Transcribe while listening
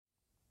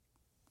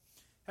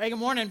Hey, good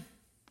morning.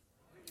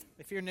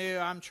 If you're new,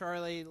 I'm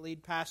Charlie,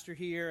 lead pastor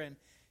here, and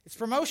it's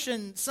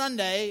Promotion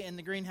Sunday in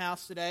the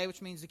greenhouse today,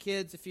 which means the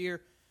kids, if you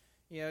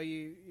go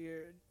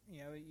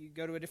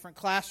to a different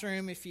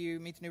classroom, if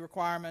you meet the new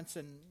requirements,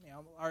 and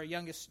our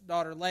youngest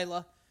daughter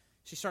Layla,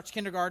 she starts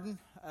kindergarten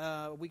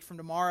a week from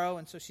tomorrow,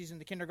 and so she's in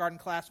the kindergarten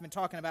class. We've been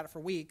talking about it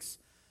for weeks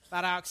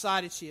about how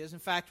excited she is. In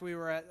fact, we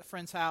were at a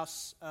friend's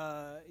house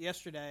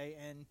yesterday,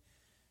 and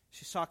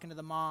she's talking to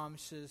the mom.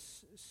 She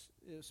says,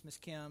 it was Miss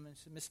Kim, and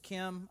she said, Miss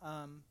Kim,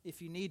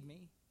 if you need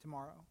me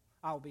tomorrow,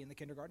 I will be in the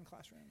kindergarten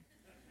classroom.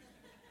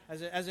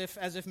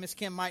 As if Miss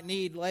Kim might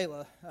need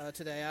Layla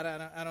today.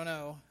 I don't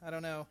know.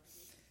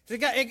 So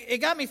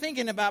it got me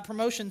thinking about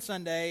Promotion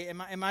Sunday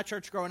in my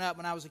church growing up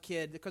when I was a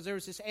kid, because there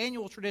was this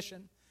annual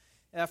tradition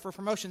for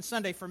Promotion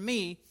Sunday for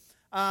me,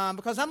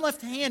 because I'm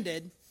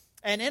left-handed,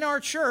 and in our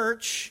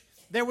church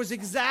there was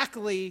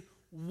exactly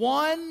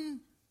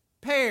one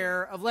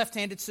pair of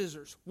left-handed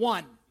scissors.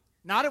 One.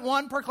 Not at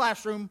one per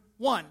classroom,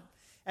 one.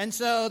 And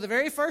so the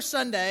very first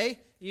Sunday,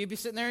 you'd be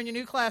sitting there in your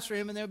new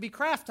classroom, and there would be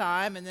craft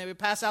time, and they would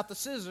pass out the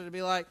scissors to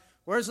be like,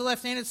 where's the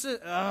left-handed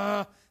scissors?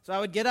 So I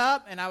would get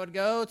up, and I would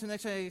go to the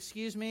next day,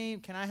 excuse me,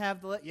 can I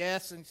have the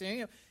yes? And so,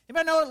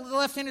 anybody know the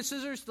left-handed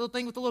scissors, the little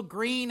thing with the little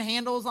green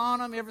handles on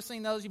them? You ever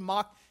seen those? You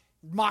mock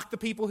the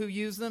people who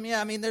use them? Yeah,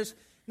 I mean, it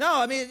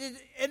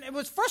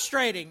was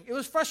frustrating. It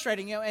was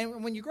frustrating,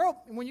 and when you grow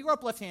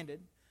up left-handed,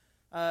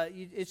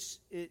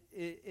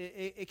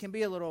 it can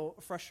be a little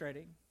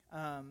frustrating.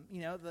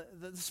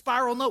 The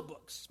spiral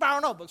notebooks,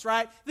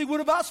 right? What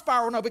about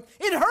spiral notebooks?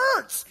 It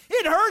hurts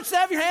to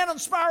have your hand on a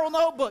spiral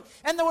notebook.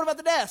 And then what about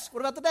the desk?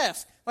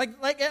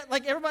 Like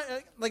everybody,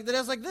 like the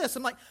desk like this.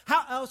 I'm like,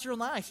 how? It's real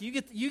nice. You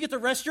get to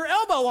rest your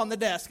elbow on the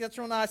desk. That's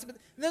real nice. But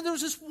then there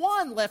was this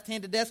one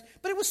left-handed desk,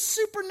 but it was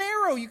super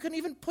narrow. You couldn't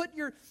even put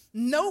your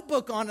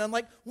notebook on it. I'm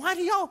like, why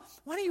do you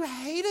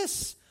hate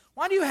us?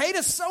 Why do you hate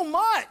us so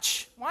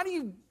much? Why do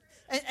you?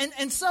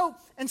 And so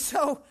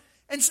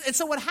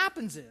what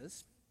happens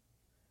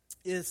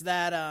is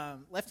that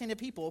left-handed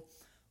people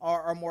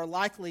are more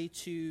likely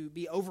to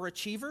be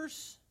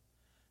overachievers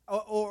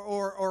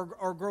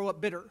or grow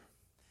up bitter,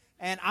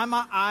 and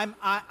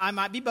I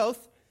might be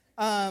both.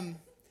 5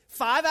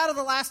 out of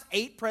the last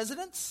 8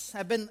 presidents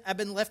have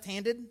been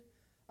left-handed.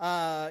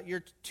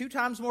 You're 2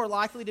 times more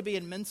likely to be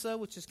in Mensa,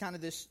 which is kind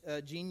of this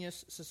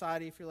genius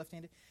society if you're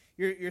left-handed.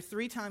 You're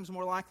 3 times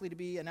more likely to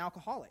be an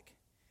alcoholic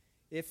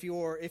if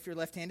you're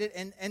left-handed,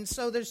 and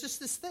so there's just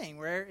this thing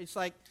where it's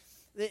like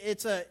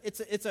it's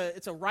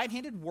a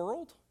right-handed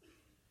world,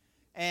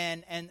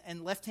 and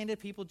left-handed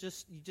people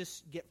just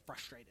get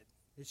frustrated.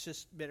 It's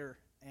just bitter,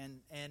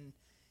 and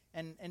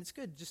it's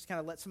good just to kind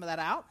of let some of that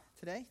out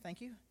today.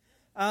 Thank you.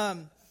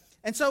 And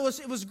so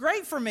it was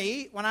great for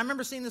me when I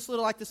remember seeing this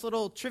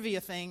little trivia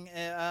thing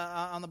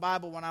on the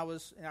Bible when I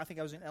think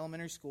I was in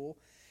elementary school.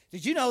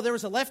 Did you know there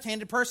was a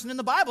left-handed person in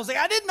the Bible? It's like,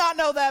 I did not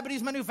know that, but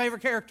he's my new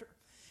favorite character.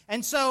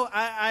 And so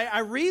I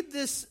read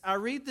this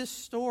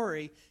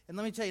story, and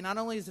let me tell you, not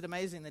only is it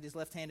amazing that he's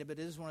left-handed, but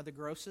it is one of the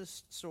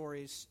grossest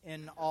stories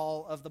in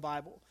all of the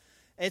Bible.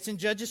 It's in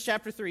Judges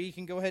chapter 3. You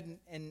can go ahead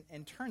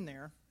and turn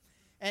there.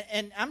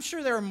 And I'm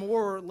sure there are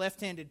more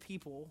left-handed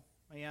people,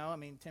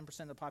 10%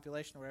 of the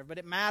population or whatever, but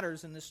it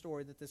matters in this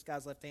story that this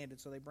guy's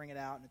left-handed, so they bring it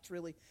out, and it's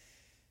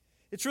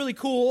really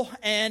cool,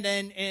 and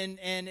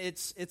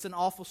it's an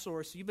awful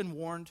story. So you've been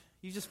warned.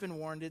 You've just been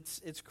warned.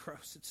 It's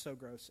gross. It's so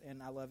gross,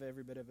 and I love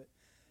every bit of it.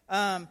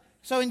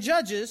 So in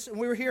Judges, and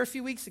we were here a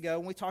few weeks ago,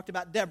 and we talked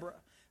about Deborah.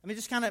 Let me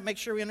just kind of make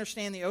sure we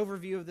understand the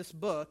overview of this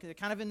book. They're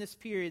kind of in this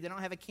period. They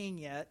don't have a king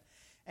yet.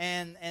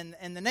 And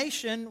the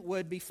nation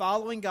would be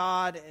following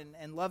God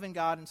and loving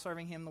God and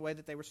serving Him the way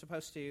that they were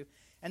supposed to.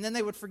 And then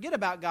they would forget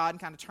about God and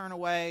kind of turn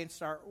away and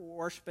start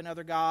worshiping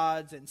other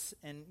gods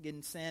and get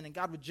in sin, and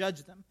God would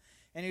judge them.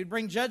 And He would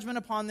bring judgment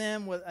upon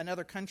them.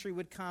 Another country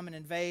would come and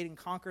invade and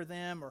conquer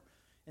them or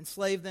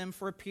enslave them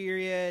for a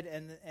period,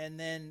 and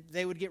then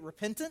they would get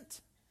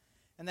repentant.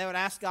 And they would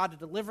ask God to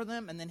deliver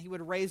them, and then He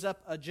would raise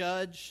up a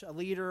judge, a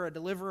leader, a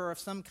deliverer of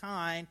some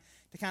kind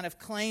to kind of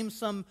claim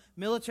some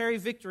military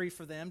victory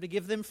for them, to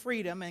give them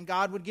freedom, and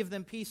God would give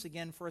them peace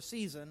again for a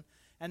season.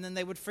 And then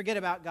they would forget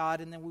about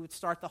God, and then we would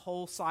start the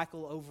whole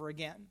cycle over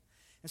again.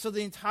 And so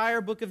the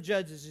entire book of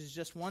Judges is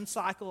just one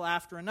cycle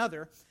after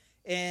another,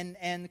 and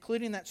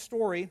including that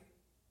story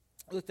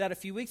I looked at a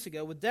few weeks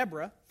ago with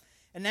Deborah.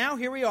 And now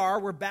here we are,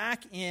 we're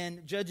back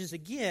in Judges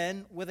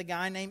again with a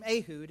guy named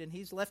Ehud, and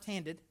he's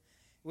left-handed,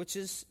 which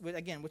is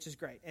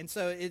great. And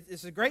so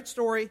it's a great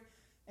story,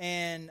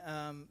 and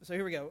so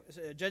here we go.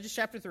 Judges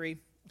chapter 3,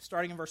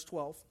 starting in verse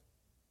 12.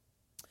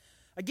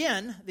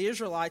 Again, the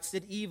Israelites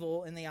did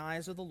evil in the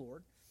eyes of the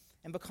Lord,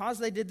 and because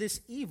they did this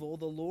evil,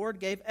 the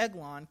Lord gave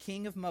Eglon,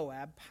 king of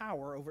Moab,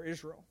 power over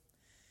Israel.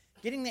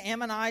 Getting the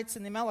Ammonites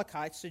and the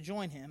Amalekites to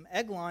join him,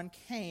 Eglon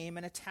came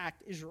and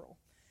attacked Israel,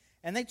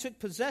 and they took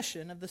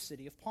possession of the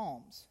city of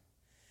palms.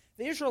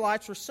 The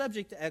Israelites were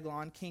subject to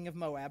Eglon, king of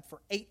Moab,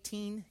 for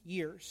 18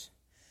 years.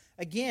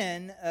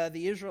 Again,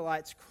 the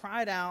Israelites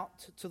cried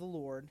out to the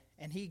Lord,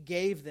 and He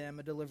gave them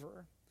a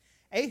deliverer.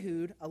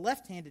 Ehud, a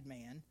left-handed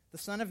man, the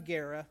son of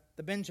Gera,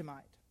 the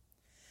Benjamite.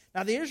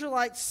 Now the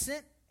Israelites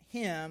sent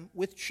him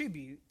with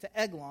tribute to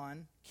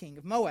Eglon, king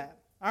of Moab.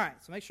 All right,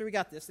 so make sure we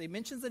got this. He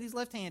mentions that he's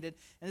left-handed,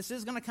 and this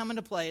is going to come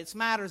into play. It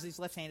matters he's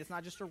left-handed. It's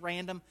not just a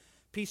random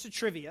piece of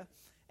trivia.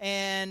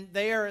 And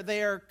they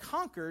are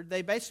conquered.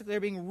 They're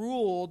being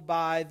ruled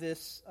by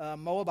this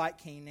Moabite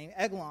king named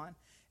Eglon,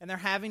 and they're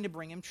having to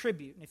bring him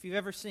tribute. And if you've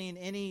ever seen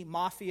any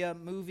mafia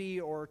movie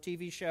or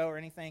TV show or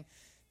anything,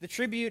 the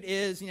tribute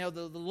is,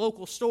 the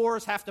local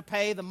stores have to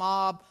pay the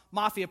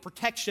mafia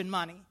protection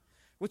money,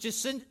 which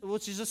is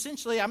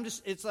essentially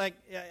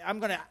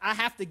I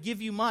have to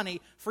give you money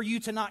for you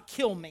to not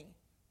kill me.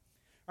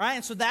 Right?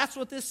 And so that's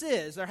what this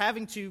is. They're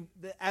having to,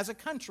 as a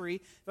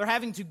country, they're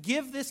having to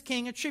give this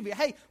king a tribute.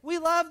 Hey, we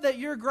love that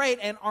you're great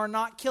and are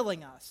not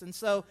killing us. And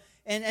so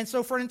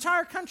for an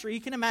entire country,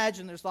 you can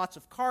imagine there's lots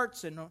of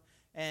carts and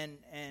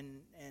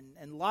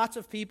lots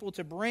of people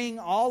to bring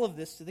all of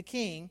this to the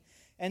king.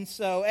 And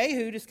so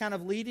Ehud is kind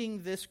of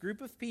leading this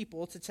group of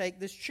people to take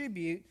this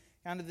tribute,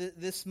 kind of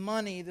this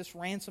money, this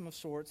ransom of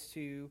sorts,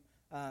 to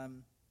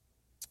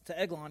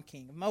Eglon,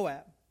 king of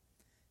Moab.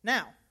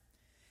 Now,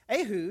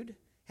 Ehud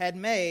had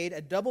made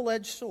a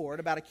double-edged sword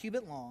about a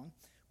cubit long,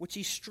 which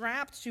he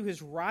strapped to his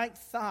right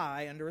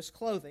thigh under his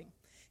clothing.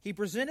 He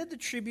presented the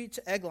tribute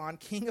to Eglon,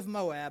 king of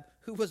Moab,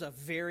 who was a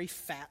very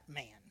fat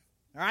man.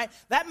 All right?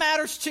 That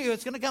matters too.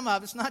 It's going to come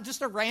up. It's not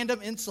just a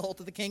random insult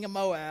to the king of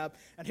Moab,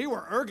 and he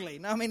were ugly.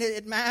 No, I mean,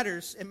 it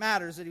matters. It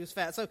matters that he was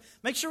fat. So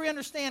make sure we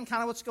understand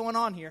kind of what's going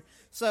on here.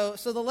 So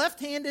the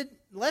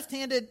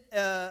left-handed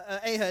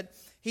Ehud,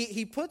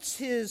 he puts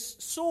his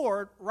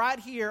sword right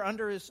here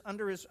under his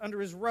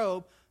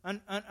robe,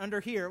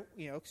 under here,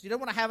 because you don't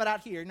want to have it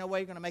out here. No way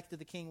you're going to make it to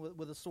the king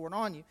with a sword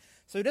on you.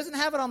 So he doesn't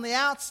have it on the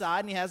outside,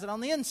 and he has it on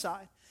the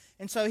inside.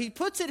 And so he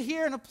puts it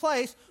here in a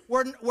place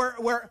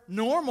where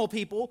normal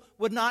people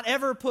would not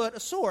ever put a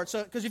sword.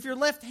 So, because if you're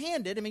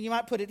left-handed, you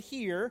might put it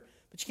here,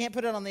 but you can't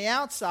put it on the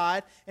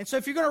outside. And so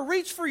if you're going to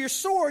reach for your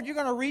sword, you're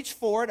going to reach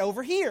for it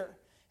over here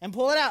and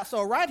pull it out. So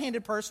a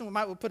right-handed person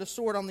would put a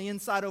sword on the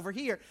inside over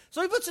here.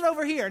 So he puts it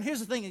over here. And here's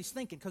the thing he's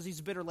thinking, because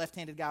he's a bitter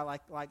left-handed guy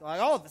like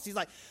all of us. He's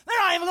like, they're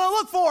not even going to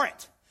look for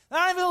it. They're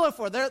not even going to look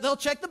for it. They'll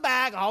check the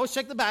back. I always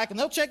check the back. And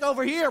they'll check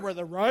over here where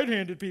the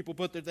right-handed people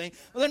put their thing.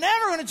 But they're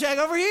never going to check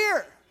over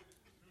here.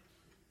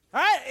 All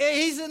right?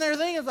 He's in there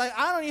thinking,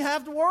 I don't even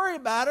have to worry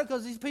about it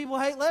because these people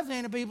hate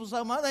left-handed people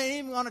so much they ain't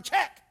even going to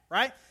check.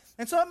 Right?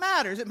 And so it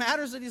matters. It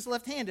matters that he's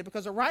left-handed,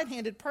 because a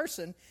right-handed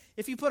person,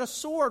 if you put a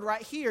sword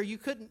right here, you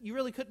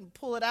really couldn't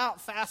pull it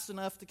out fast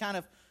enough to kind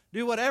of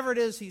do whatever it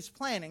is he's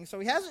planning. So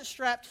he has it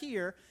strapped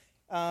here,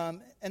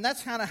 and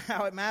that's kind of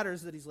how it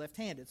matters that he's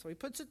left-handed. So he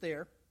puts it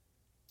there.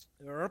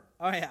 Oh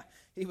yeah,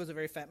 he was a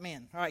very fat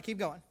man. All right, keep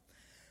going.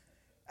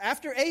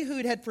 After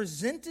Ehud had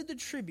presented the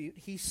tribute,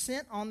 he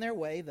sent on their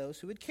way those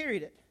who had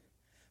carried it.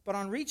 But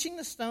on reaching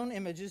the stone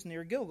images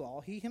near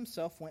Gilgal, he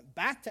himself went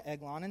back to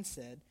Eglon and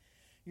said,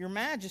 "Your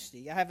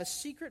Majesty, I have a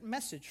secret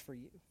message for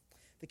you."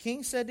 The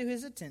king said to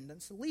his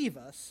attendants, "Leave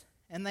us,"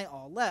 and they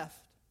all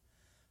left.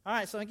 All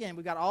right, so again,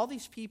 we've got all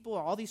these people,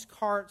 all these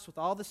carts with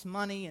all this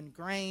money and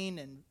grain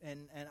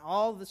and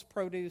all this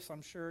produce,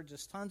 I'm sure,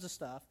 just tons of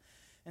stuff.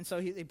 And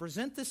so they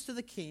present this to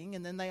the king,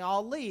 and then they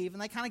all leave,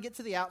 and they kind of get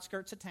to the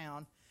outskirts of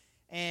town.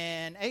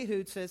 And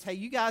Ehud says, "Hey,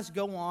 you guys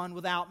go on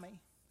without me."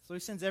 So he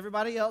sends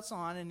everybody else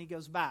on, and he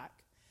goes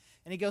back.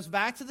 And he goes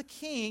back to the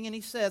king, and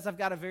he says, "I've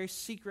got a very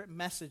secret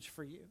message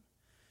for you."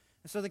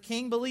 And so the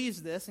king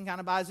believes this and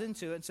kind of buys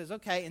into it and says,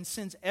 okay, and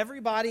sends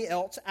everybody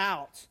else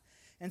out.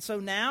 And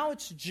so now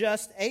it's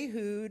just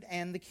Ehud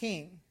and the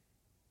king.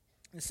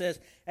 It says,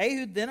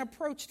 Ehud then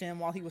approached him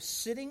while he was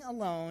sitting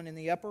alone in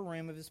the upper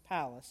room of his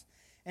palace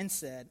and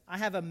said, "I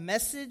have a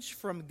message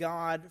from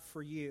God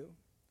for you."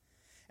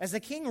 As the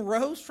king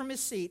rose from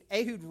his seat,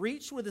 Ehud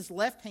reached with his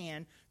left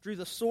hand, drew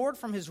the sword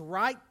from his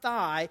right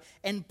thigh,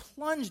 and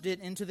plunged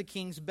it into the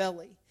king's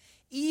belly.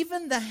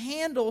 Even the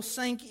handle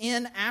sank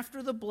in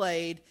after the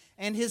blade,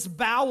 and his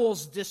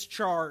bowels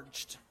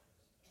discharged.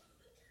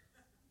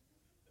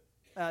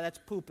 That's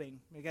pooping.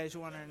 You guys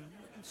wondering?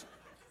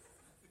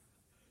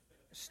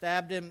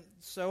 Stabbed him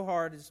so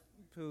hard, he's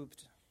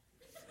pooped.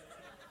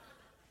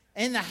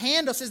 And the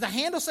handle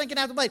sank in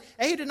after the blade.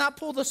 Ehud did not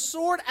pull the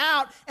sword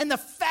out, and the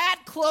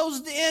fat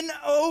closed in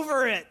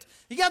over it.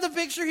 You got the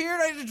picture here?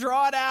 I need to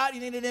draw it out. You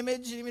need an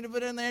image. You need me to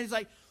put it in there. He's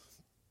like,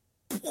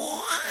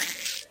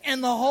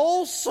 and the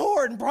whole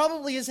sword, and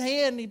probably his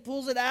hand, he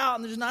pulls it out,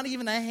 and there's not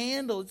even a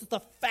handle. It's just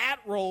the fat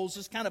rolls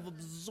just kind of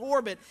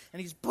absorb it,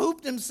 and he's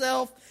pooped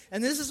himself.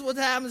 And this is what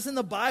happens in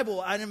the Bible.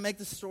 I didn't make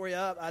this story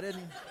up. I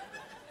didn't.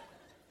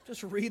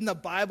 Just reading the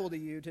Bible to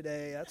you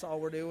today. That's all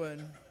we're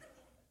doing.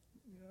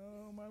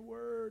 Oh, my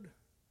word.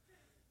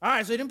 All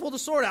right, so he didn't pull the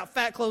sword out.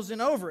 Fat closed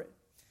in over it.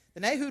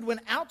 Then Ehud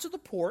went out to the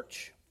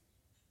porch.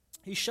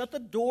 He shut the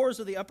doors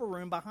of the upper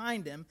room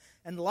behind him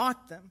and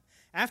locked them.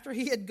 After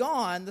he had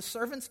gone, the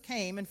servants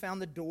came and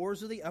found the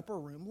doors of the upper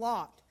room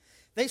locked.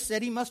 They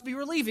said he must be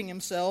relieving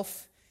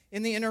himself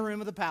in the inner room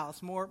of the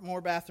palace. More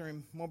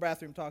bathroom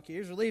talk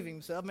here. He's relieving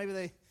himself.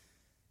 Maybe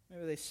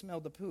they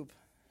smelled the poop.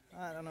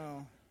 I don't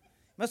know.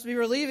 Must be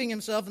relieving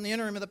himself in the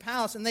inner room of the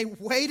palace. And they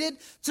waited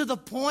to the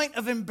point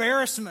of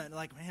embarrassment.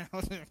 Like, man, I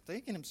wasn't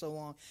taking him so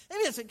long.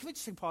 Maybe can we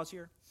just take a pause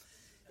here?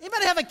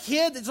 Anybody have a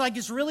kid that's like,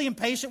 is really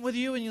impatient with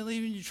you and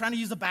you're trying to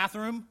use the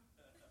bathroom?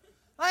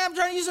 I'm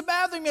trying to use the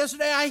bathroom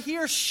yesterday. I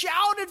hear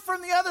shouted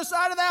from the other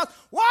side of the house,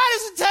 why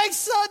does it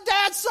take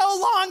Dad so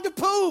long to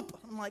poop?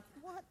 I'm like,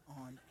 what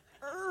on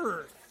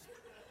earth?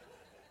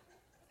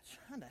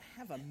 I'm trying to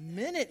have a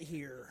minute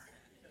here.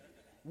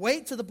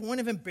 Wait to the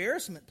point of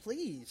embarrassment,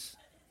 please.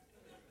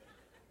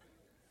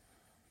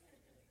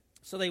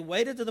 So they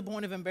waited to the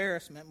point of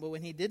embarrassment, but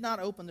when he did not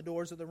open the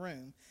doors of the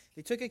room,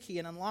 they took a key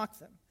and unlocked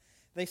them.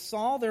 They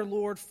saw their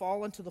Lord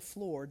fallen to the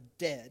floor,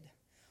 dead.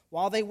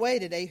 While they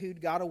waited,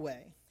 Ehud got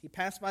away. He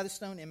passed by the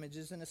stone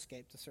images and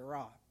escaped to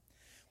Serah.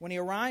 When he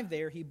arrived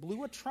there, he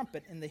blew a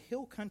trumpet in the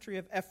hill country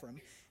of Ephraim,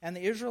 and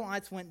the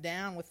Israelites went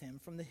down with him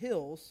from the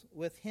hills,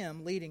 with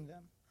him leading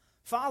them.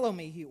 Follow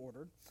me, he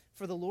ordered,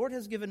 for the Lord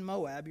has given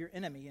Moab, your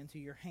enemy, into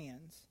your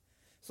hands.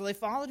 So they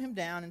followed him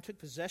down and took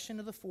possession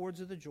of the fords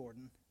of the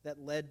Jordan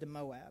that led to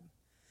Moab.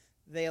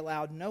 They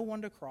allowed no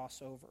one to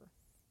cross over.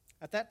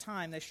 At that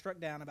time they struck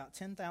down about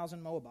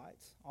 10,000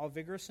 Moabites, all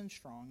vigorous and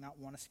strong, not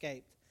one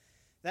escaped.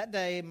 That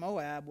day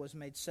Moab was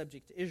made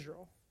subject to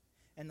Israel,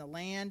 and the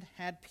land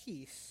had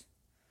peace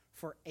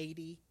for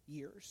 80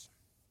 years.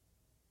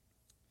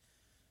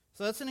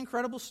 So that's an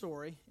incredible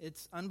story.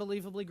 It's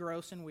unbelievably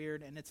gross and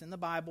weird, and it's in the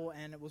Bible,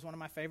 and it was one of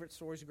my favorite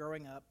stories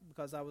growing up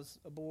because I was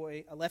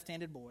a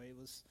left-handed boy.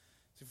 It's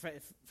a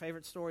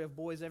favorite story of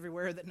boys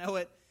everywhere that know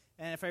it,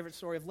 and a favorite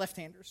story of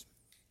left-handers.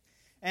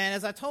 And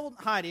as I told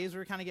Heidi, as we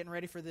were kind of getting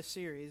ready for this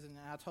series, and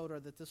I told her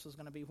that this was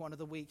going to be one of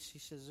the weeks, she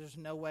says, there's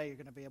no way you're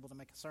going to be able to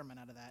make a sermon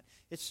out of that.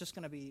 It's just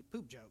going to be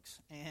poop jokes.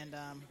 And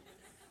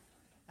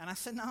I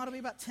said, no, it'll be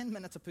about 10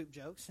 minutes of poop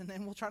jokes, and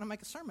then we'll try to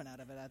make a sermon out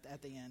of it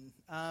at the end.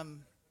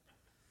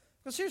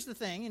 Because here's the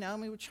thing,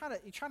 we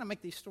try to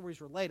make these stories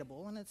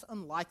relatable, and it's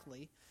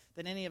unlikely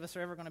that any of us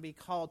are ever going to be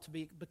called to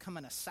become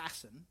an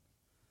assassin.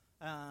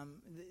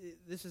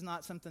 This is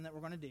not something that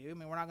we're going to do.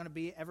 We're not going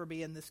to ever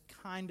be in this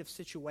kind of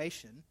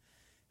situation.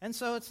 And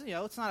so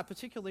it's not a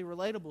particularly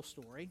relatable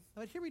story,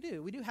 but here we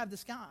do have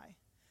this guy.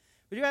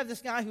 We do have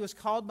this guy who is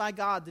called by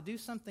God to do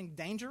something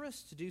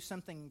dangerous, to do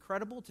something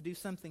incredible, to do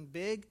something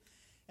big,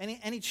 and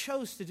he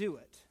chose to do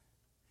it.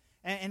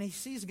 And he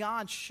sees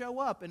God show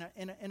up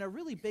in a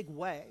really big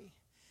way.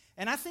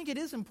 And I think it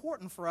is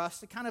important for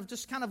us to kind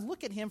of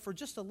look at him for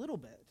just a little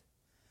bit.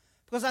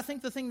 Because I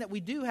think the thing that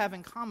we do have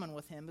in common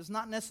with him is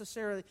not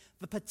necessarily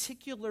the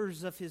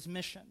particulars of his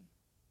mission,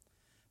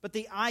 but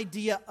the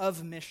idea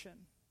of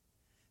mission.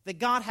 That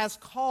God has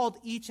called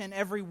each and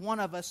every one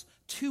of us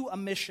to a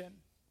mission.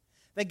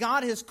 That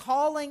God is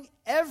calling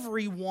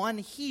everyone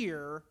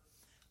here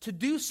to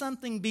do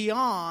something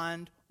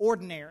beyond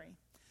ordinary.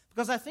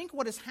 Because I think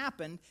what has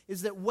happened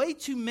is that way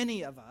too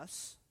many of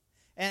us,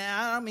 and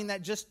I don't mean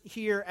that just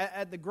here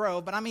at the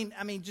Grove, but I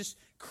mean just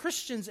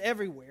Christians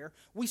everywhere,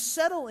 we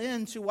settle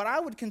into what I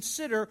would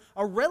consider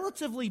a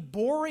relatively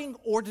boring,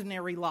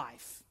 ordinary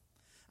life.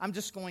 I'm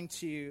going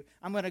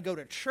to go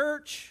to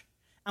church.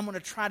 I'm going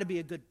to try to be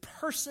a good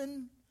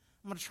person.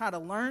 I'm going to try to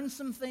learn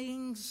some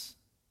things.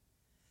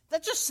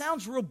 That just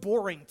sounds real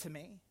boring to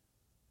me.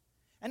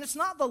 And it's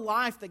not the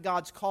life that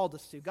God's called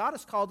us to. God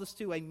has called us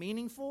to a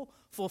meaningful,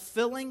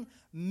 fulfilling,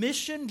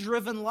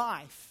 mission-driven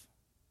life.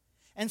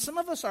 And some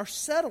of us are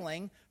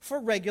settling for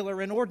regular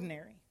and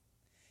ordinary.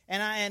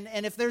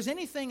 And if there's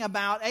anything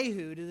about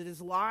Ehud, that his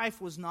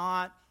life was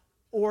not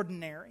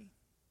ordinary.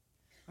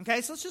 Okay,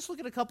 so let's just look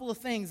at a couple of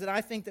things that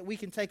I think that we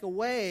can take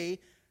away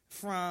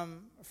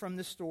from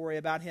this story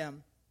about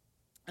him.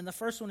 And the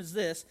first one is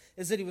that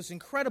he was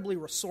incredibly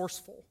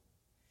resourceful.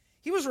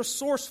 He was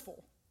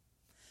resourceful.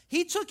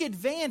 He took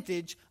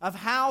advantage of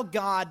how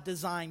God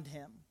designed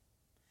him.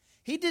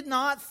 He did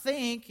not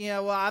think,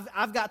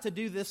 I've got to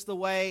do this the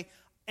way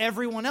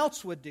everyone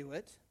else would do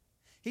it.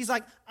 He's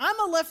like, I'm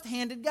a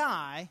left-handed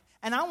guy,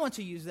 and I want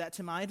to use that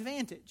to my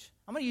advantage.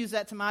 I'm going to use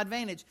that to my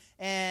advantage.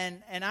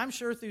 And I'm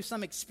sure through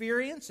some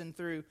experience and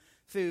through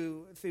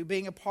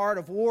being a part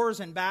of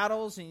wars and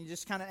battles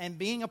and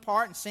being a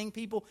part and seeing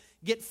people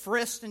get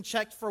frisked and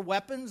checked for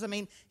weapons.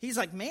 He's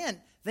like, man,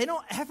 they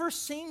don't ever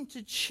seem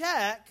to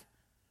check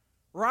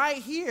right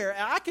here.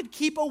 I could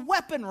keep a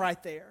weapon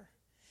right there.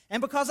 And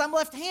because I'm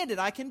left-handed,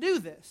 I can do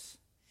this.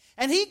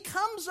 And he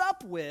comes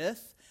up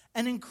with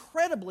an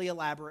incredibly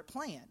elaborate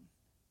plan.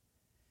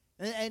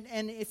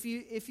 And if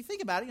you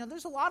think about it,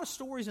 there's a lot of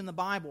stories in the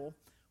Bible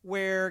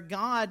where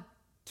God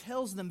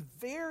tells them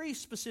very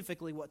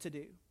specifically what to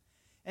do.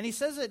 And he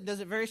does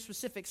it very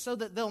specific so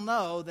that they'll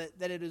know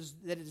that it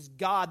is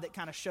God that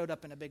kind of showed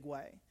up in a big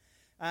way.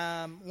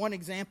 One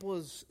example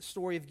is the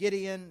story of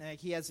Gideon.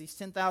 He has these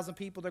 10,000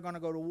 people. They're going to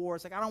go to war.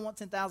 It's like, I don't want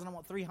 10,000, I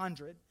want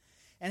 300.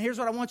 And here's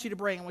what I want you to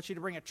bring. I want you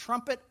to bring a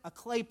trumpet, a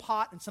clay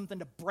pot, and something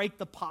to break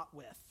the pot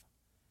with.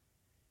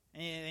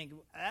 And you think,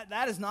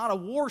 that is not a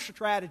war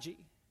strategy.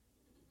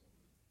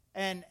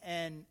 And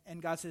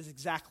God says,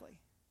 exactly.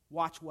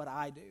 Watch what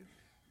I do.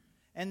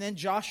 And then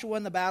Joshua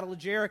in the Battle of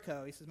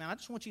Jericho. He says, man, I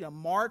just want you to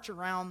march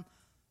around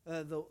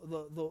the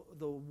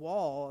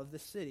wall of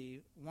this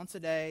city once a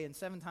day and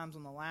 7 times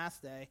on the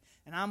last day,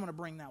 and I'm going to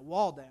bring that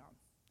wall down.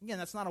 Again,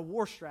 that's not a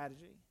war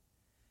strategy.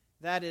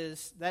 That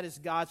is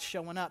God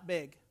showing up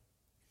big.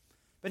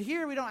 But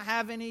here we don't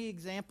have any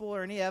example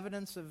or any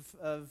evidence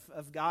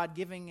of God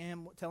telling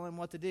him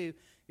what to do.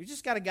 You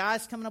just got a guy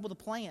who's coming up with a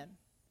plan.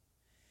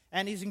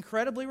 And he's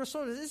incredibly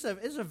resourceful. This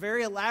is a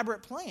very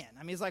elaborate plan.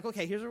 I mean, he's like,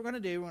 okay, here's what we're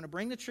going to do. We're going to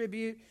bring the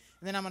tribute,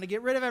 and then I'm going to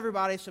get rid of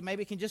everybody, so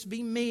maybe it can just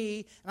be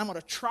me, and I'm going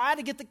to try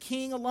to get the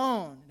king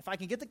alone. If I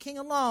can get the king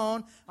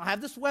alone, I'll have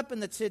this weapon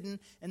that's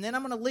hidden, and then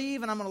I'm going to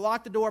leave, and I'm going to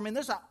lock the door. I mean,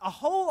 there's a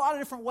whole lot of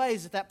different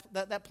ways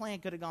that plan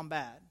could have gone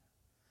bad.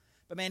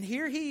 But man,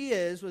 here he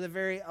is with a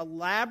very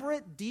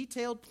elaborate,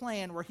 detailed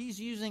plan where he's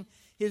using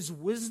his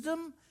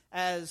wisdom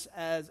as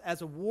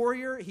a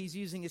warrior. He's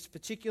using his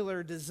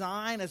particular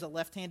design as a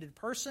left-handed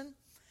person.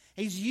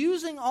 He's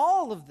using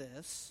all of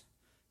this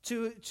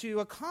to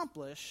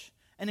accomplish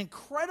an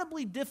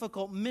incredibly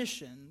difficult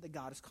mission that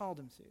God has called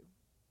him to.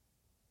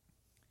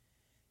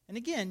 And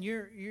again,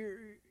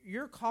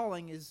 your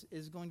calling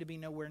is going to be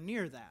nowhere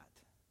near that.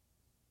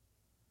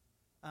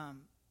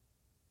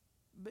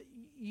 But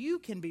you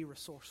can be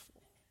resourceful.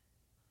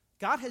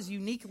 God has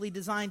uniquely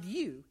designed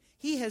you.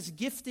 He has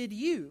gifted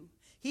you.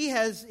 He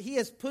has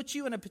put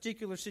you in a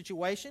particular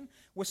situation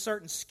with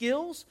certain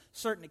skills,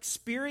 certain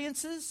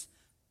experiences,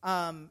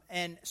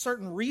 and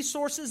certain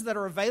resources that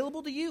are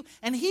available to you,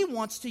 and he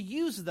wants to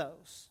use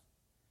those.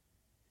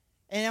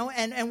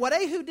 And what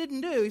Ehud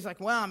didn't do, he's like,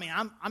 well, I mean,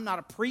 I'm not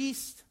a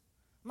priest.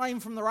 I'm not even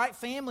from the right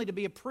family to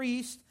be a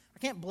priest. I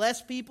can't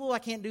bless people. I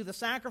can't do the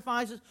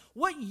sacrifices.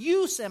 What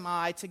use am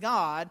I to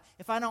God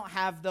if I don't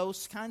have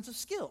those kinds of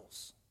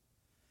skills?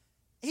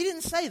 He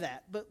didn't say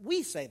that, but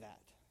we say that.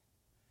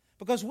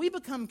 Because we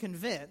become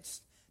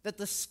convinced that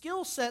the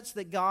skill sets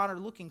that God are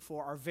looking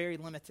for are very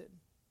limited.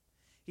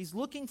 He's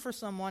looking for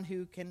someone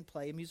who can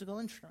play a musical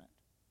instrument,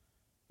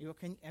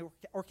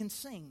 or can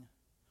sing,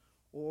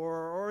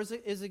 or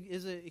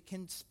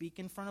can speak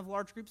in front of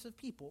large groups of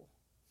people,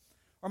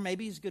 or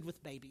maybe he's good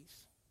with babies.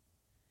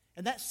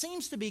 And that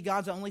seems to be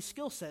God's only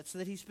skill sets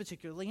that he's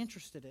particularly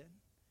interested in.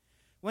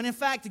 When in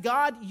fact,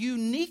 God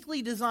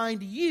uniquely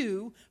designed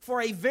you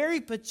for a very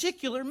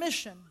particular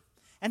mission.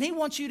 And he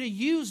wants you to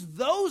use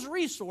those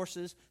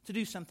resources to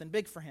do something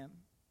big for him.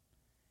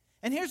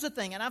 And here's the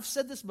thing, and I've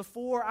said this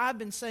before, I've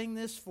been saying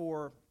this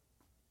for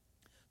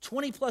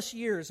 20 plus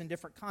years in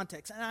different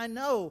contexts. And I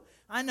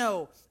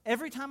know,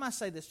 every time I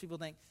say this, people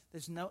think,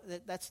 that's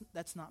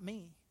not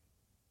me.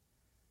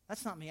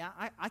 That's not me.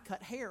 I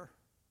cut hair.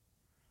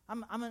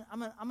 I'm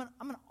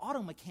an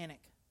auto mechanic.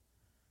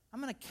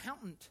 I'm an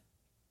accountant.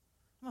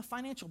 I'm a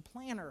financial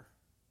planner.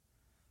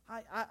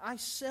 I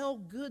sell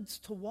goods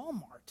to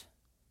Walmart.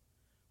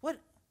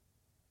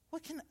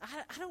 What can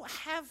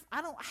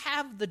I don't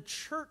have the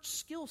church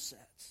skill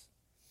sets.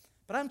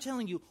 But I'm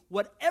telling you,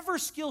 whatever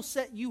skill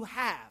set you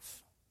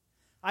have,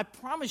 I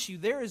promise you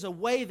there is a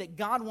way that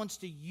God wants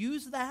to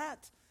use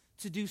that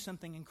to do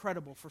something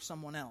incredible for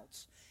someone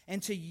else.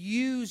 And to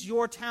use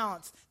your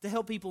talents to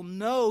help people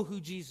know who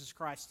Jesus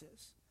Christ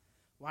is.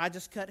 Well, I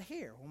just cut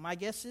hair. Well, my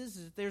guess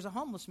is that there's a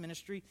homeless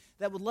ministry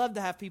that would love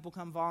to have people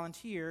come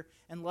volunteer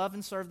and love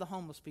and serve the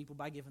homeless people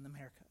by giving them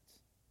haircuts.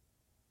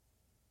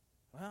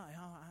 Well,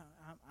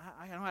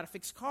 I know how to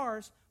fix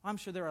cars. Well, I'm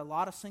sure there are a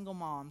lot of single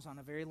moms on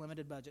a very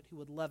limited budget who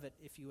would love it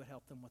if you would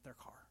help them with their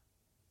car.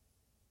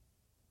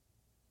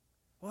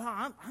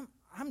 Well,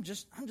 I'm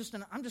just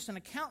an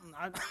accountant.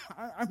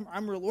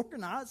 I'm real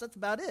organized. That's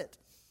about it.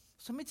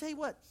 So let me tell you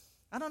what.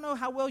 I don't know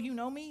how well you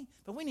know me,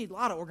 but we need a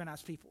lot of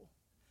organized people.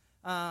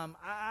 One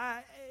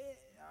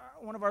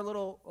of our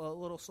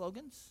little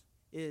slogans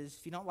is,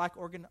 if you don't like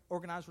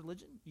organized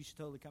religion, you should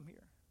totally come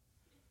here.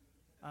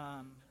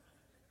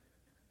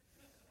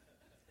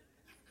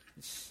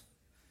 It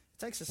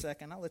takes a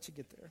second. I'll let you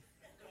get there.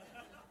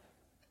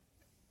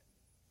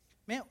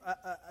 Man,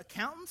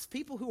 accountants,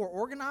 people who are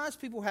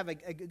organized, people who have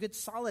a good,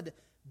 solid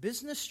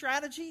business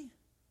strategy.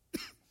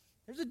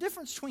 There's a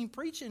difference between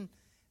preaching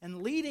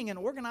and leading and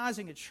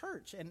organizing a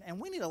church, and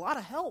we need a lot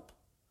of help.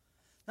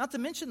 Not to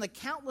mention the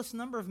countless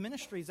number of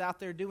ministries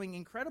out there doing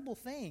incredible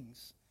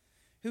things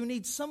who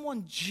need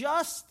someone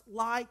just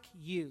like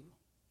you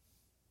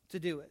to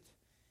do it.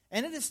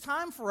 And it is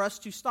time for us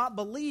to stop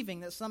believing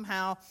that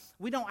somehow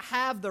we don't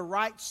have the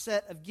right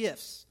set of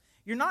gifts.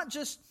 You're not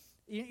just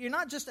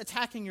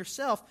attacking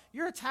yourself,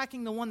 you're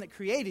attacking the one that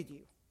created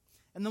you.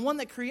 And the one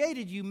that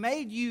created you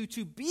made you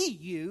to be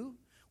you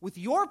with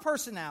your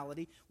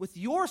personality, with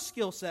your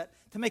skill set,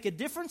 to make a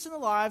difference in the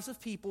lives of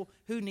people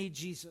who need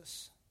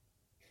Jesus.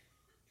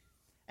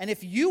 And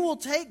if you will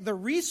take the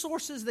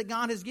resources that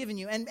God has given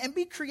you and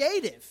be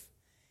creative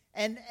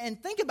and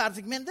think about it, it's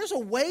like, man, there's a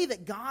way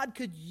that God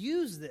could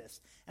use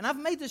this. And I've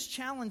made this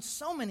challenge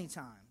so many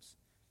times.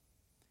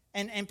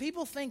 And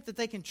people think that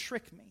they can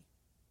trick me.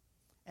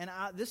 And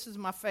this is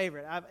my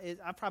favorite.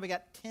 I've probably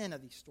got 10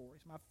 of these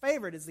stories. My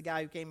favorite is the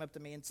guy who came up to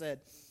me and said,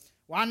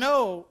 well,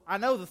 I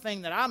know the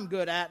thing that I'm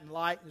good at and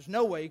like. There's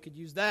no way you could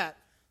use that.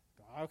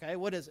 Okay,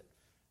 what is it?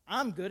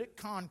 I'm good at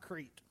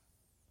concrete.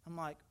 I'm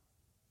like,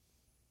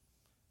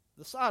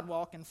 the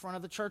sidewalk in front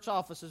of the church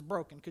office is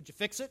broken. Could you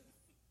fix it?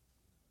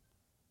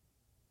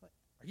 Like,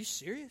 are you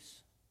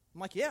serious?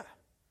 I'm like, yeah.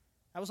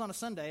 That was on a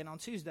Sunday, and on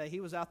Tuesday,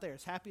 he was out there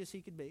as happy as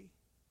he could be,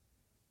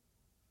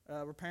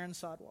 repairing the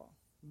sidewalk.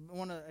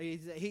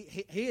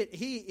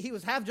 He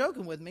was half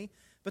joking with me,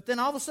 but then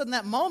all of a sudden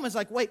that moment is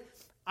like, wait,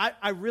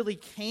 I really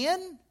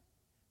can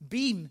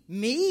be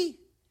me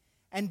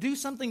and do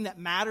something that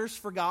matters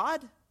for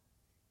God?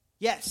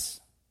 Yes.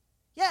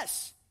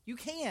 Yes, you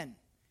can.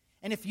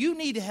 And if you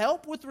need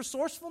help with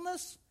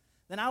resourcefulness,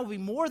 then I will be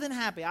more than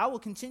happy. I will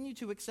continue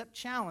to accept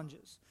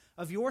challenges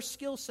of your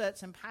skill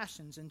sets and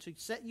passions and to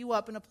set you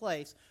up in a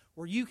place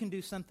where you can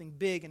do something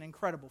big and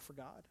incredible for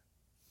God.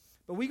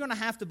 But we're going to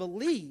have to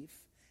believe,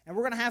 and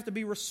we're going to have to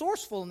be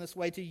resourceful in this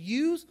way to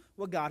use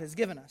what God has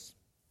given us.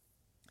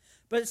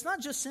 But it's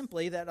not just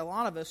simply that a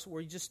lot of us,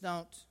 we just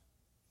don't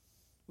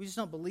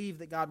believe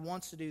that God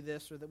wants to do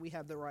this or that we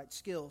have the right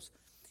skills.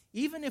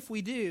 Even if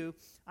we do,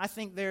 I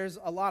think there's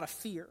a lot of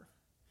fear.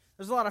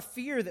 There's a lot of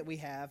fear that we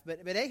have, but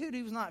Ehud,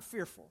 he was not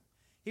fearful.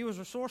 He was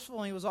resourceful,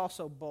 and he was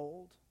also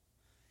bold.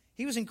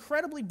 He was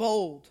incredibly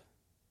bold.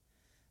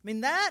 I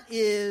mean, that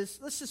is,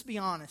 let's just be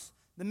honest,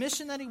 the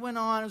mission that he went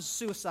on was a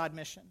suicide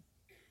mission.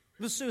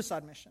 It was a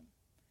suicide mission.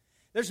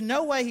 There's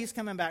no way he's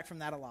coming back from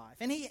that alive.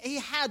 And he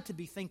had to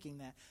be thinking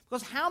that.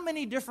 Because how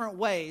many different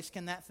ways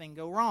can that thing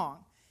go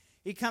wrong?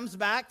 He comes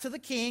back to the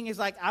king. He's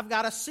like, I've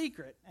got a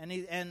secret.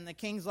 And the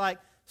king's like,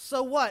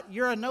 so what?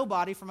 You're a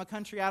nobody from a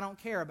country I don't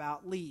care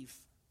about. Leave.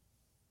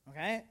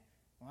 Okay?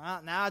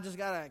 Well, now I just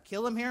got to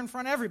kill him here in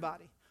front of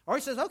everybody. Or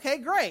he says, okay,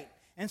 great.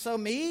 And so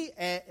me,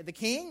 the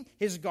king,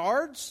 his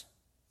guards,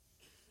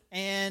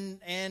 and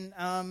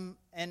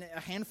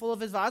a handful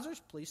of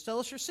advisors, please tell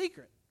us your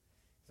secret.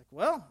 He's like,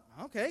 well,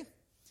 okay.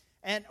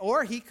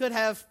 Or he could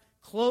have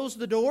closed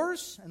the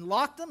doors and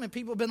locked them, and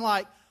people have been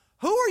like,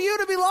 who are you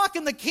to be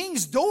locking the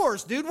king's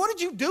doors, dude? What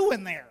did you do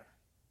in there?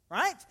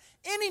 Right?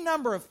 Any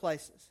number of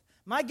places.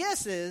 My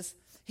guess is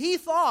he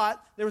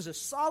thought there was a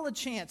solid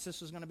chance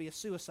this was going to be a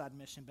suicide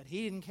mission, but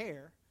he didn't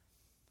care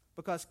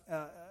because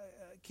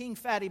King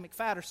Fatty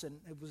McFatterson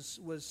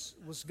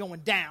was going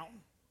down.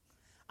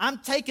 I'm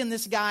taking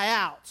this guy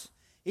out.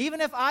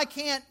 Even if I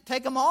can't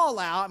take them all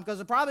out, because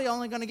they're probably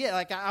only going to get,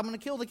 I'm going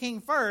to kill the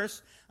king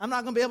first. I'm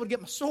not going to be able to get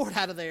my sword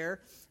out of there.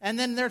 And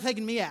then they're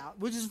taking me out,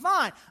 which is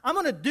fine. I'm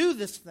going to do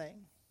this thing.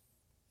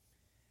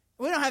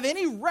 We don't have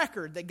any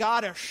record that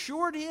God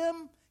assured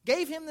him,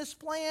 gave him this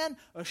plan,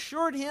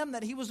 assured him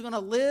that he was going to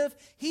live.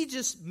 He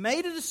just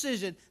made a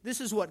decision.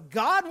 This is what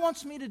God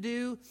wants me to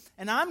do,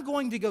 and I'm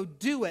going to go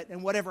do it.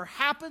 And whatever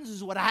happens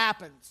is what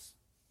happens.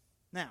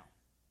 Now,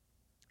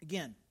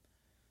 again,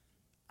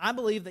 I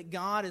believe that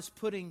God is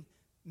putting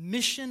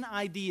mission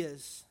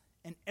ideas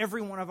in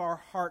every one of our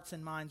hearts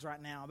and minds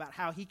right now about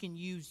how he can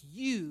use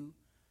you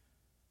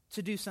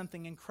to do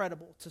something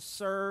incredible, to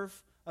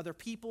serve other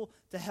people,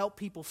 to help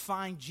people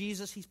find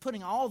Jesus. He's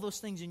putting all those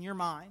things in your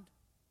mind.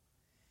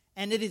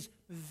 And it is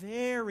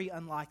very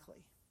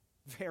unlikely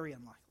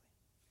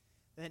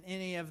that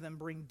any of them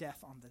bring death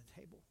on the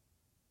table.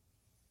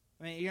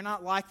 I mean, you're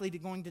not likely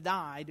going to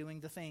die doing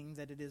the thing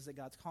that it is that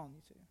God's calling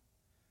you to.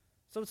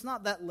 So it's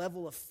not that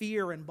level of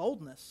fear and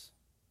boldness.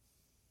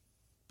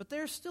 But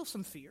there's still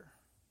some fear.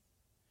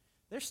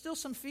 There's still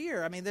some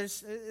fear. I mean,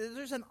 there's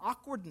an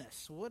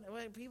awkwardness. What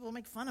if people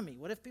make fun of me?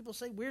 What if people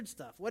say weird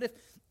stuff? What if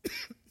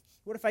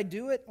what if I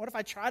do it? What if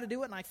I try to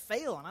do it and I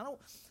fail? And I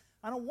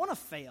don't want to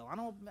fail. I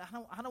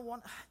don't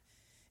want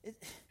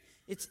it.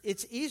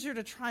 It's easier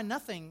to try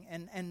nothing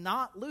and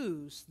not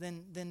lose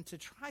than to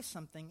try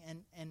something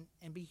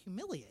and be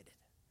humiliated.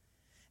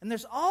 And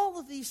there's all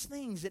of these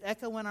things that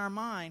echo in our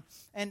mind,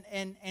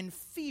 and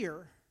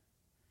fear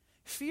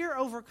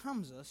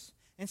overcomes us.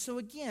 And so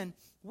again,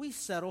 we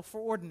settle for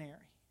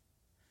ordinary.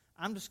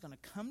 I'm just going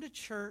to come to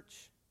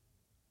church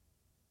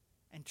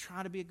and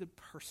try to be a good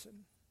person.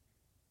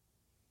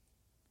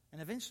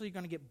 And eventually you're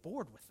going to get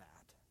bored with that.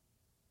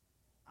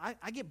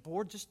 I get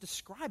bored just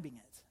describing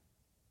it.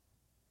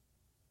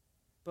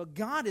 But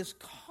God is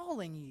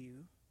calling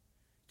you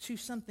to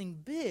something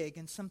big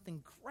and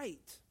something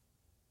great.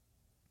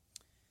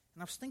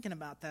 And I was thinking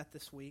about that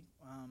this week.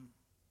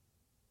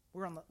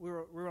 We were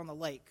on the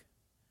lake.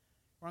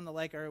 We're on the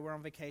lake, or we're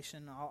on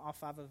vacation. All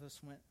five of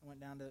us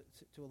went down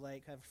to a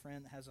lake. I have a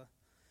friend that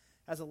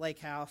has a lake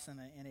house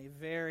and a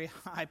very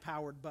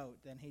high-powered boat,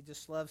 and he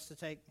just loves to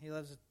take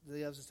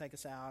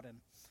us out.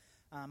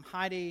 And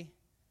Heidi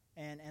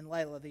and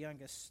Layla, the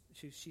youngest,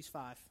 she's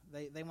 5.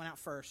 They went out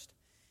first,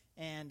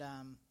 and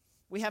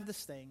we have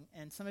this thing.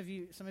 And some of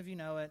you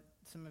know it.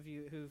 Some of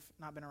you who've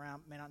not been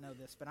around may not know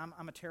this, but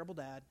I'm a terrible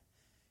dad.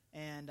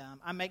 And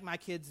I make my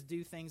kids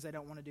do things they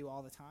don't want to do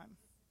all the time.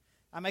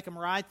 I make them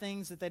ride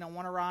things that they don't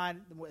want to ride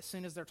as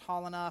soon as they're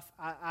tall enough.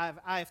 I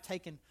have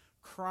taken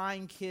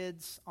crying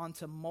kids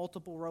onto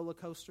multiple roller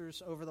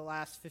coasters over the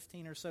last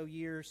 15 or so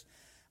years.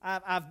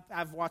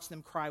 I've watched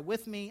them cry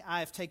with me. I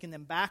have taken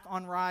them back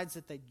on rides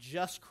that they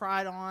just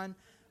cried on.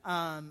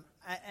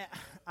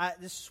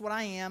 This is what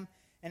I am.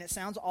 And it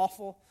sounds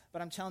awful,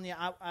 but I'm telling you,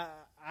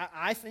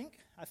 I think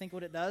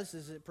what it does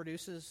is it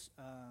produces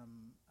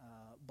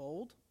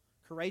bold,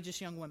 courageous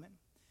young women.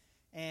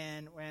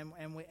 And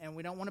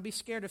we don't want to be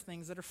scared of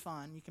things that are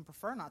fun. You can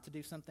prefer not to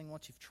do something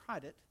once you've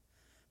tried it.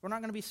 We're not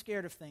going to be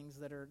scared of things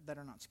that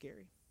are not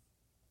scary.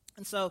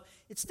 And so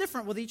it's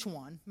different with each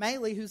one.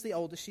 Maylee, who's the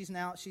oldest, she's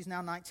now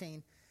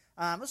 19.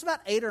 It was about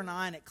 8 or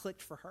 9 it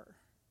clicked for her,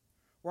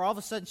 where all of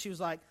a sudden she was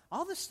like,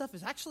 all this stuff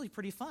is actually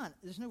pretty fun.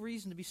 There's no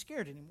reason to be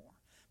scared anymore.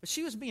 But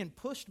she was being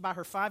pushed by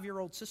her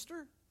 5-year-old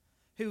sister,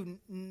 who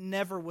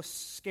never was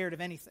scared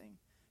of anything,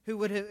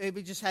 who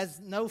just has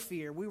no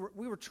fear. We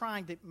were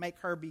trying to make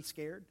her be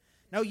scared.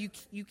 No, you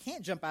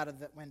can't jump out of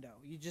that window.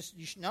 You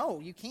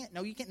can't.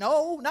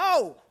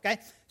 No. Okay,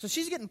 so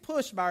she's getting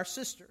pushed by her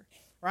sister,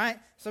 right?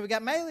 So we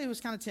got Maylee,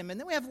 who's kind of timid.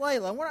 Then we have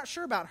Layla, and we're not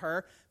sure about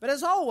her. But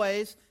as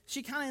always,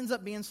 she kind of ends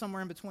up being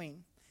somewhere in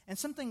between. And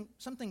something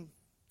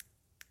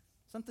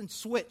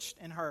switched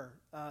in her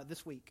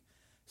this week.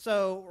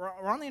 So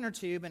we're on the inner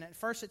tube, and at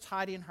first it's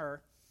Heidi and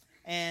her.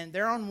 And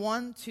they're on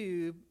one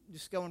tube,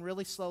 just going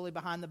really slowly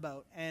behind the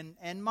boat.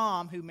 And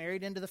Mom, who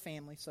married into the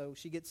family, so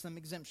she gets some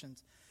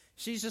exemptions.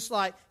 She's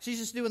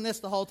just doing this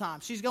the whole time.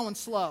 She's going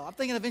slow. I'm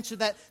thinking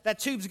eventually that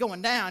tube's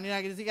going down. You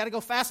got to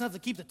go fast enough to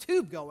keep the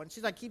tube going.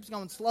 She's like, keeps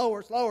going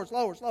slower.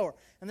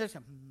 And there's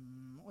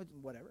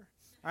whatever.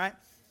 All right?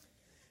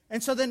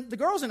 And so then the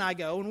girls and I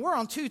go, and we're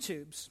on 2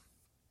 tubes.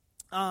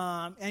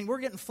 And we're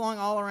getting flung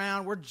all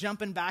around. We're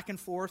jumping back and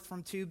forth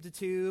from tube to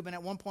tube. And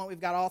at one point, we've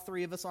got all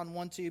 3 of us on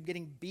one tube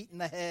getting beat in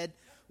the head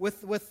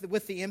with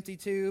the empty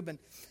tube. And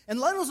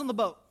Layla's on the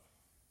boat.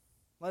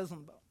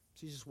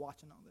 She's just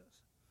watching all this.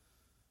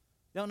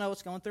 Don't know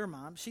what's going through her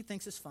mind. She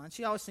thinks it's fun.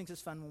 She always thinks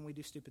it's fun when we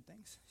do stupid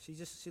things.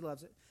 She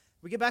loves it.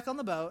 We get back on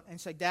the boat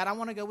and say, Dad, I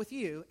want to go with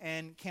you.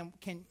 And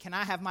can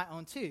I have my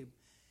own tube?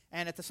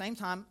 And at the same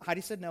time, Heidi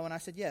said no, and I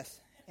said yes.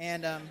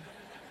 And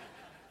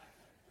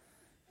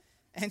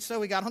and so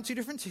we got on 2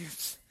 different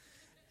tubes.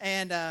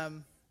 And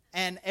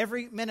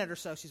every minute or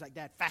so, she's like,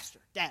 Dad, faster,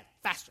 Dad,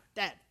 faster,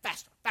 Dad,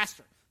 faster,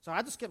 faster. So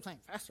I just kept saying,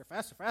 faster,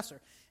 faster, faster.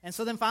 And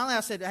so then finally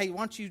I said, hey, why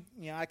don't you,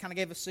 I kind of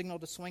gave a signal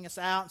to swing us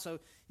out. And so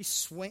he's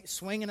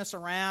swinging us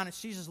around, and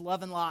she's just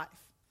loving life.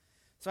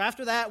 So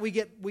after that, we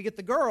get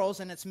the girls,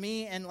 and it's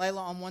me and Layla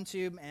on one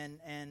tube, and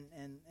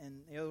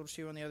the other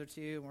two on the other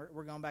tube.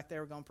 We're going back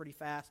there. We're going pretty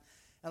fast.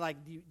 And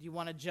like, do you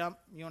want to jump?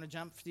 You want to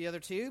jump for the other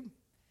tube?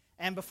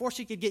 And before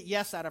she could get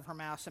yes out of her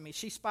mouth,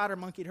 she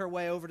spider-monkeyed her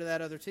way over to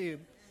that other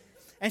tube.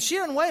 And she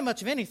didn't weigh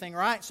much of anything,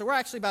 right? So we're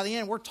actually, by the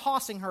end, we're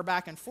tossing her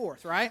back and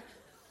forth, right?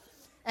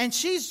 And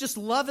she's just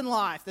loving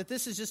life, that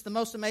this is just the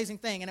most amazing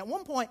thing. And at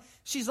one point,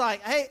 she's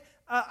like, hey,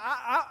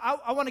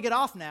 I want to get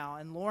off now.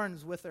 And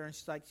Lauren's with her, and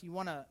she's like, you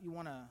want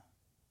to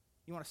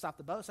stop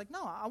the boat? It's like,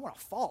 no, I want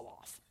to fall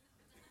off.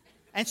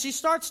 And she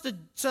starts to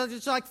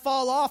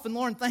fall off, and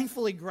Lauren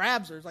thankfully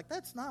grabs her. It's like,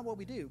 that's not what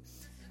we do.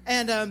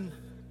 And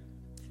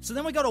so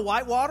then we go to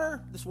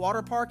Whitewater, this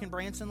water park in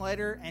Branson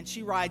later, and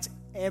she rides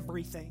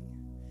everything.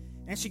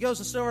 And she goes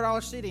to Silver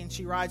Dollar City, and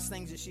she rides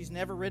things that she's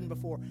never ridden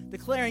before,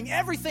 declaring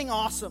everything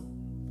awesome.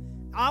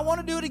 I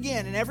want to do it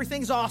again, and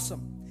everything's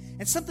awesome.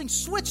 And something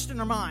switched in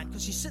her mind,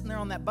 because she's sitting there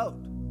on that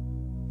boat.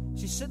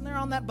 She's sitting there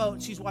on that boat,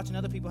 and she's watching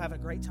other people have a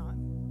great time.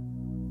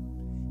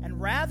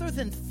 And rather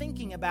than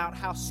thinking about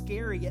how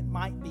scary it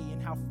might be,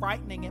 and how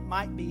frightening it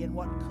might be, and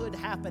what could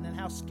happen, and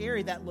how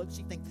scary that looks,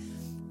 she thinks,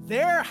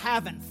 they're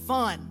having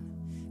fun.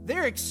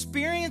 They're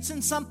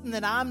experiencing something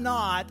that I'm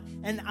not,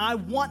 and I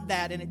want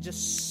that, and it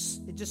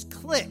just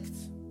clicked.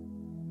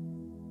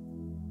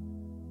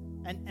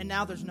 And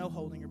now there's no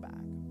holding her back.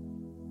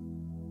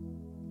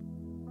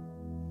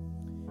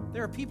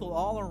 There are people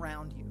all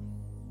around you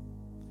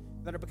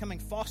that are becoming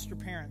foster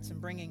parents and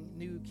bringing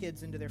new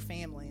kids into their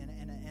family, and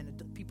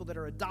people that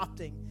are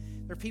adopting.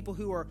 There are people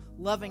who are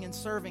loving and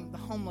serving the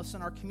homeless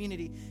in our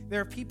community.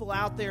 There are people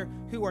out there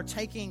who are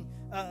taking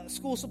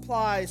school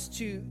supplies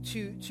to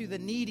the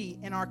needy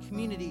in our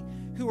community,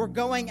 who are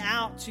going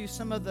out to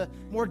some of the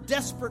more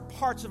desperate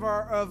parts of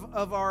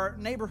our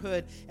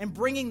neighborhood and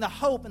bringing the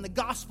hope and the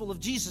gospel of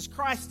Jesus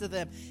Christ to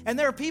them. And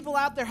there are people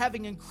out there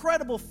having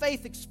incredible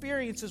faith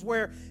experiences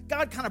where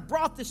God kind of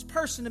brought this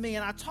person to me,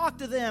 and I talked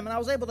to them, and I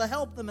was able to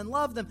help them and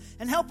love them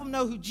and help them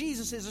know who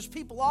Jesus is. There's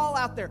people all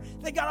out there.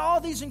 They got all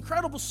these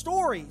incredible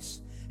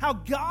stories, how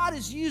God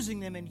is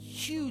using them in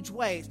huge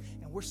ways.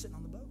 And we're sitting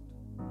on the boat.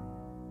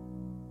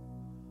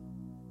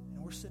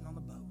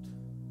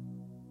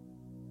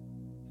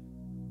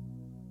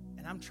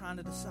 And I'm trying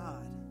to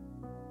decide,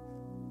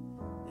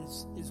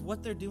 is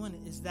what they're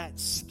doing, is that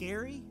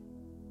scary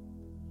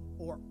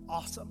or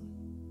awesome?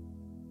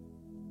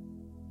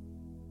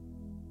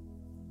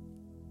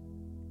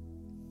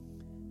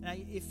 Now,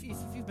 if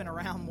you've been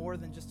around more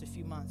than just a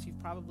few months,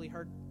 you've probably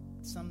heard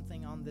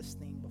something on this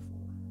theme before.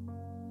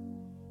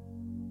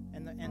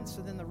 And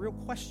so then the real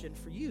question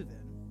for you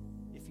then,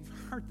 if you've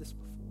heard this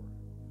before,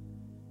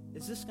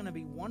 is this going to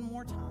be one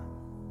more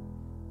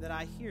time that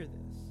I hear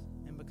this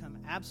and become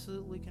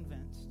absolutely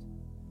convinced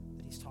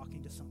that he's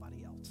talking to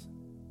somebody else?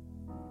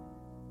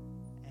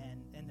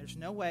 And there's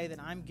no way that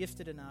I'm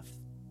gifted enough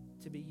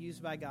to be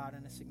used by God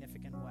in a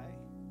significant way.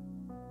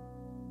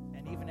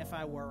 And even if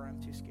I were,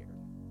 I'm too scared.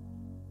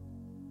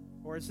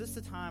 Or is this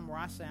the time where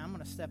I say, I'm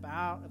going to step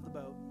out of the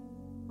boat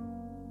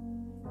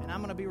and I'm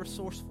going to be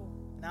resourceful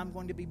and I'm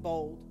going to be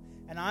bold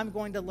and I'm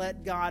going to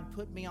let God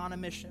put me on a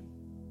mission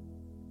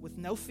with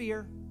no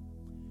fear,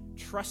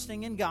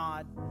 trusting in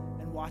God,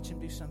 and watch Him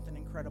do something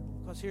incredible?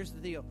 Because here's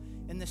the deal.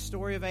 In this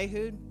story of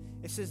Ehud,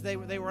 it says they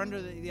were under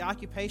the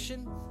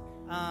occupation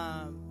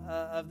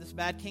of this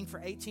bad king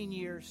for 18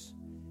 years,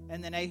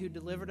 and then Ehud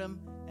delivered them,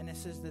 and it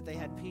says that they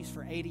had peace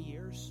for 80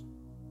 years.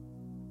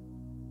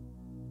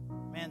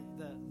 Man,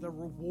 the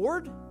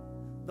reward,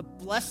 the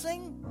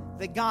blessing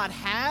that God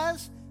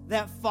has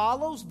that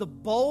follows the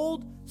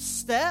bold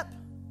step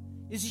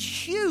is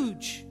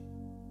huge.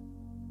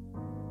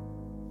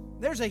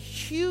 There's a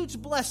huge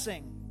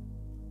blessing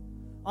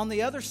on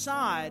the other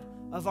side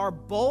of our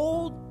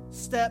bold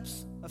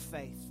steps of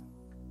faith.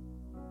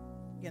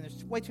 Again,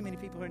 there's way too many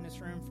people here in this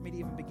room for me to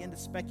even begin to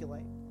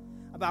speculate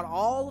about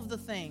all of the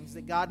things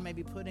that God may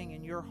be putting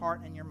in your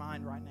heart and your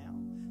mind right now.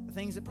 The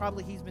things that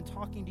probably He's been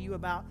talking to you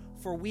about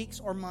for weeks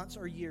or months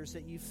or years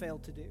that you've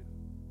failed to do.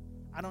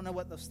 I don't know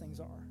what those things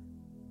are.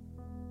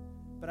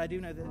 But I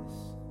do know this,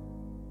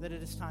 that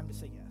it is time to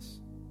say yes.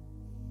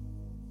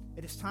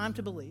 It is time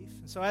to believe.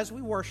 And so as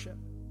we worship,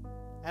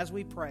 as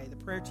we pray, the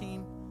prayer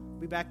team will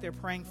be back there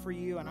praying for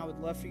you, and I would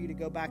love for you to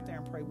go back there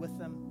and pray with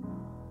them.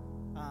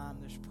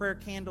 There's prayer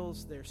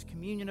candles. There's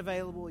communion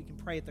available. You can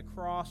pray at the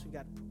cross. We've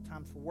got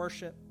time for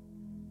worship.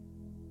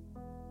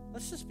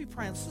 Let's just be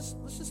praying.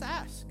 Let's just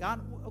ask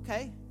God,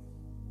 okay,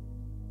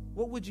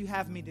 what would you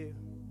have me do?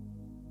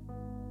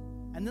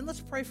 And then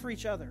let's pray for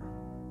each other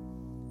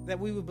that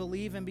we would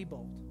believe and be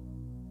bold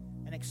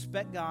and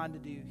expect God to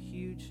do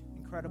huge,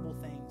 incredible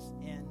things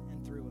in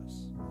and through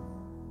us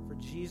for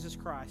Jesus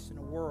Christ in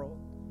a world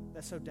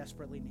that so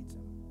desperately needs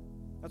Him.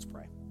 Let's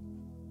pray.